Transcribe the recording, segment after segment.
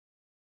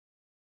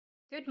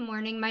Good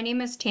morning. My name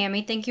is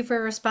Tammy. Thank you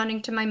for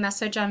responding to my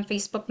message on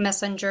Facebook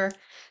Messenger.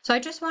 So I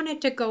just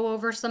wanted to go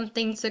over some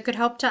things that could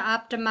help to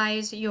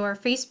optimize your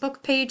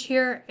Facebook page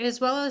here,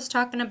 as well as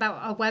talking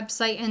about a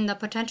website and the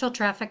potential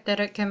traffic that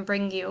it can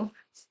bring you.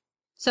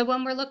 So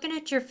when we're looking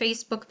at your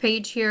Facebook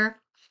page here,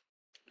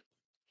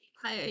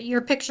 your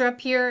picture up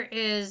here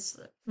is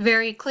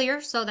very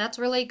clear, so that's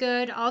really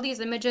good. All these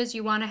images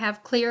you want to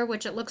have clear,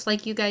 which it looks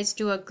like you guys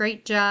do a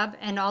great job,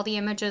 and all the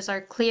images are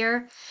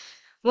clear.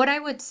 What I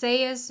would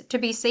say is to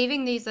be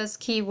saving these as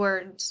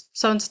keywords.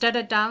 So instead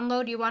of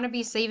download, you want to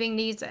be saving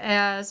these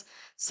as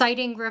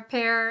siding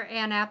repair,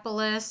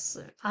 Annapolis,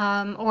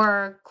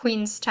 or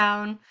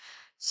Queenstown.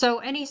 So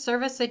any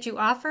service that you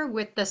offer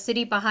with the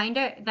city behind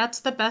it, that's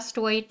the best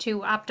way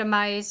to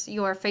optimize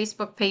your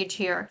Facebook page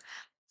here.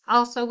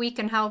 Also, we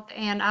can help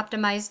and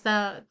optimize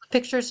the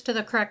pictures to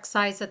the correct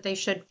size that they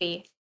should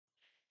be.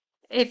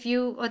 If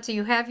you, let's see,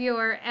 you have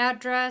your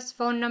address,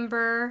 phone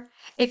number.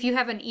 If you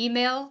have an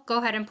email, go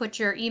ahead and put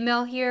your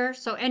email here.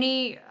 So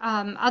any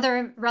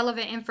other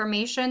relevant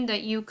information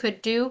that you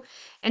could do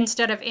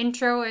instead of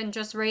intro and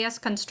just Reyes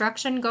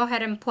Construction, go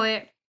ahead and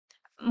put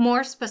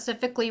more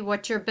specifically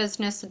what your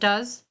business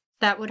does.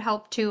 That would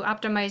help to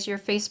optimize your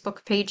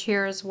Facebook page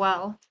here as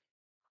well.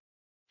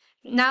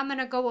 Now I'm going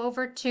to go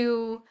over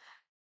to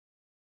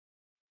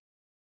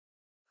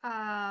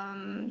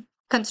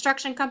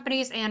construction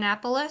companies,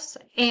 Annapolis,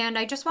 and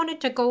I just wanted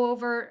to go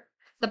over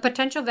the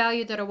potential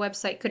value that a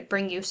website could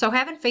bring you. So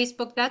having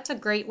Facebook, that's a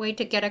great way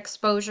to get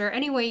exposure.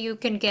 Any way you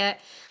can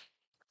get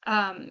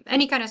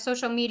any kind of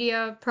social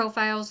media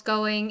profiles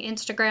going.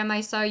 Instagram,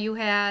 I saw you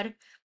had.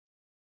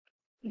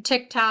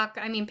 TikTok,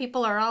 I mean,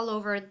 people are all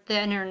over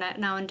the internet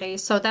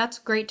nowadays, so that's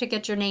great to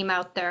get your name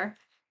out there.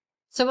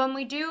 So when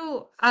we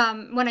do,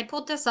 when I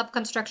pulled this up,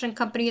 construction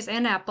companies,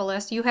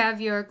 Annapolis, you have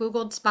your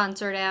Google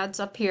sponsored ads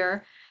up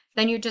here.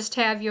 Then you just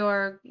have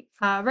your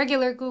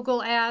regular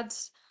Google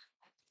ads.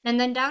 And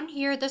then down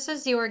here, this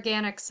is the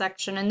organic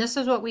section, and this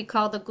is what we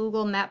call the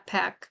Google Map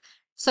Pack.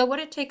 So what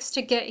it takes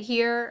to get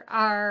here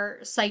are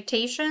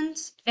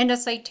citations, and a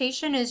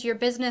citation is your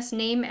business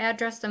name,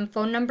 address, and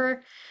phone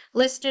number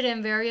listed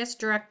in various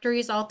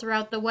directories all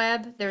throughout the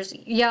web. There's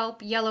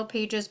Yelp, Yellow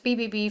Pages,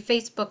 BBB,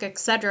 Facebook,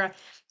 etc.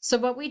 So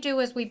what we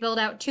do is we build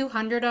out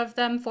 200 of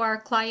them for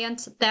our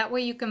clients. That way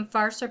you can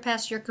far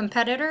surpass your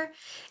competitor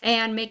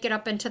and make it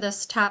up into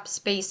this top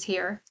space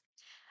here.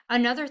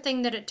 Another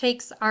thing that it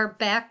takes are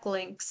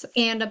backlinks.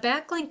 And a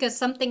backlink is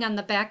something on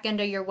the back end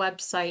of your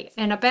website.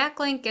 And a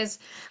backlink is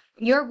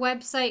your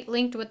website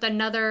linked with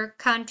another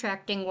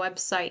contracting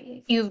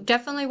website. You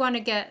definitely want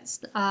to get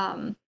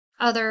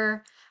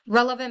other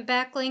relevant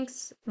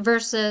backlinks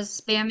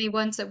versus spammy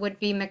ones that would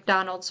be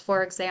McDonald's,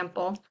 for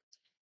example.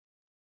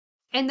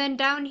 And then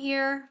down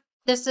here,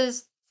 this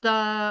is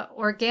the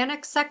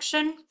organic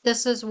section.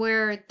 This is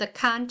where the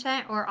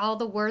content or all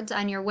the words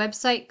on your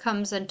website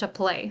comes into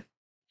play.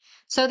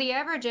 So the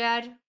average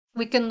ad,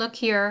 we can look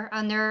here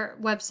on their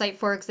website,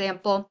 for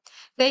example.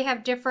 They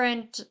have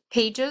different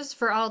pages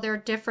for all their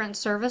different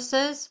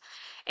services.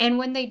 And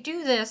when they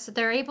do this,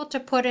 they're able to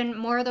put in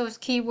more of those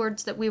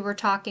keywords that we were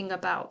talking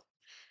about.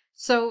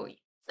 So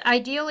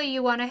ideally,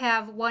 you want to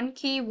have one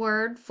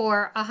keyword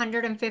for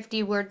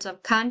 150 words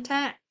of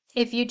content.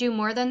 If you do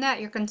more than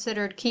that, you're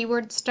considered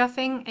keyword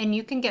stuffing, and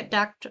you can get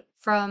docked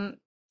from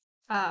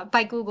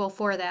by Google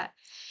for that.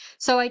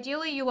 So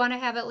ideally, you want to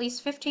have at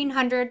least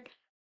 1,500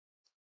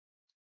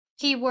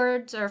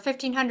 keywords or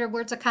 1,500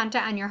 words of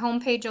content on your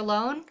homepage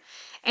alone,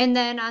 and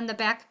then on the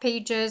back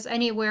pages,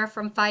 anywhere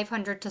from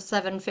 500 to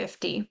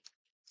 750.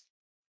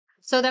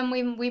 So then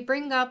we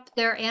bring up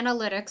their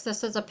analytics.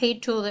 This is a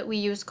paid tool that we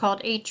use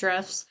called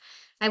Ahrefs.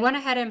 I went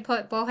ahead and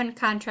put Bohan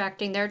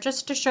Contracting there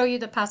just to show you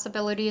the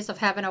possibilities of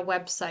having a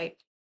website.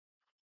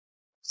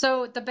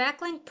 So the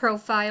backlink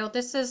profile,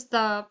 this is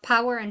the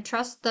power and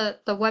trust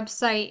that the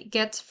website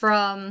gets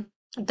from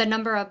the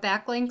number of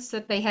backlinks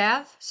that they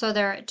have. So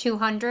they're at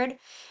 200.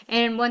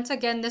 And once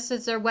again, this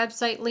is their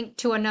website linked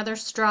to another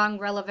strong,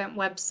 relevant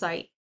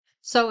website.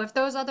 So if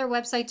those other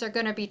websites are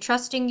going to be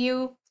trusting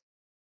you,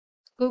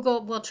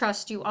 Google will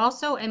trust you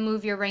also and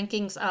move your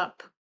rankings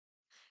up.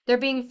 They're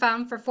being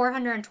found for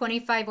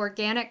 425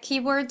 organic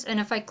keywords, and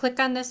if I click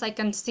on this, I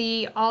can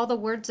see all the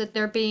words that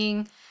they're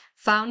being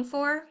found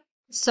for.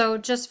 So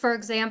just for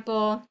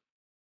example,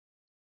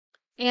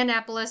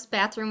 Annapolis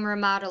bathroom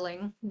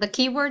remodeling. The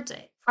keywords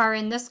are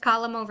in this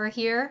column over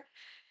here.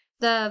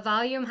 The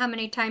volume, how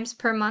many times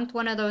per month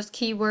one of those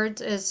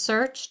keywords is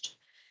searched.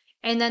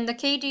 And then the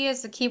KD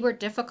is the keyword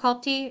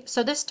difficulty.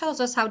 So this tells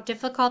us how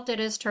difficult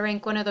it is to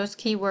rank one of those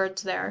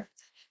keywords there.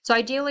 So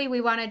ideally,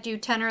 we want to do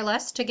 10 or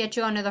less to get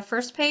you onto the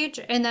first page.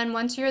 And then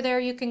once you're there,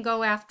 you can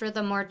go after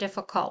the more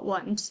difficult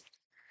ones.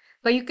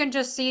 But you can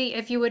just see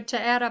if you would to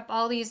add up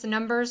all these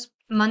numbers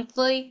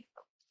monthly,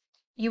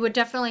 you would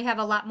definitely have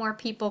a lot more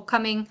people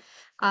coming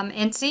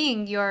and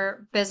seeing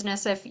your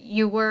business if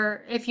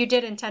you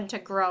did intend to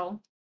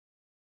grow.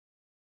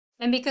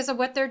 And because of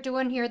what they're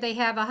doing here, they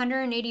have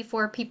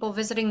 184 people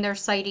visiting their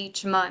site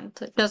each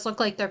month. It does look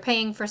like they're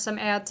paying for some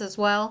ads as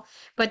well,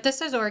 but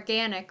this is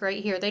organic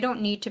right here. They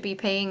don't need to be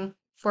paying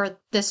for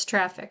this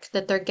traffic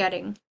that they're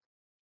getting.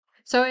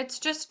 So it's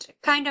just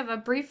kind of a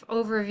brief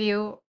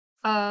overview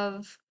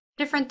of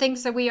different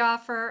things that we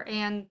offer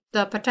and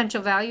the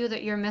potential value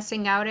that you're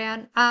missing out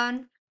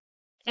on.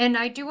 And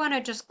I do want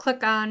to just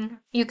click on,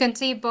 you can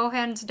see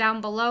bowhens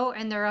down below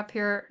and they're up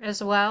here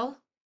as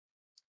well.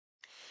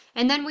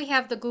 And then we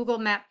have the Google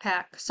Map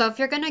Pack. So if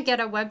you're going to get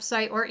a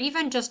website or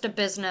even just a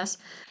business,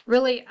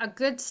 really a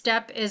good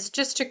step is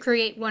just to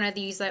create one of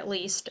these at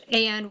least.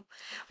 And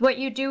what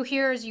you do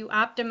here is you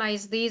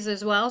optimize these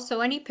as well. So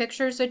any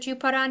pictures that you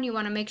put on, you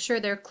want to make sure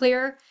they're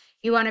clear.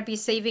 You want to be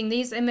saving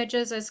these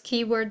images as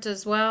keywords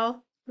as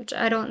well, which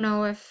I don't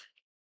know if...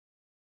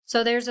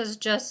 So theirs is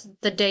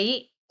just the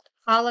date.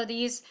 All of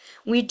these,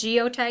 we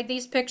geotag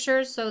these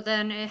pictures, so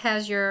then it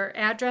has your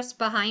address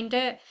behind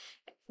it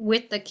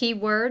with the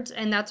keywords,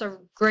 and that's a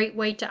great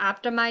way to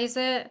optimize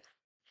it.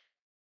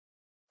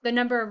 The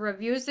number of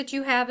reviews that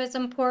you have is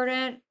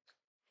important.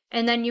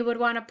 And then you would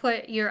want to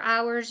put your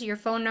hours, your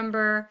phone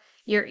number,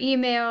 your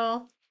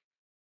email,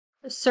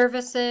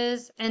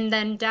 services, and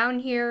then down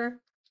here,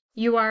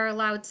 you are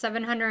allowed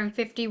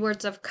 750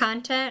 words of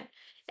content.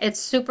 It's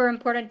super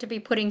important to be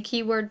putting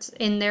keywords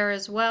in there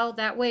as well.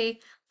 That way,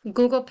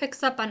 Google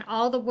picks up on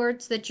all the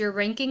words that you're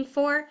ranking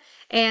for,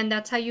 and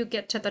that's how you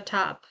get to the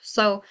top.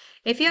 So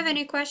if you have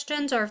any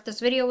questions or if this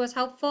video was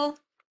helpful,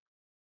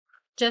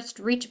 just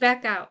reach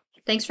back out.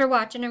 Thanks for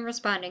watching and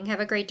responding. Have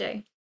a great day.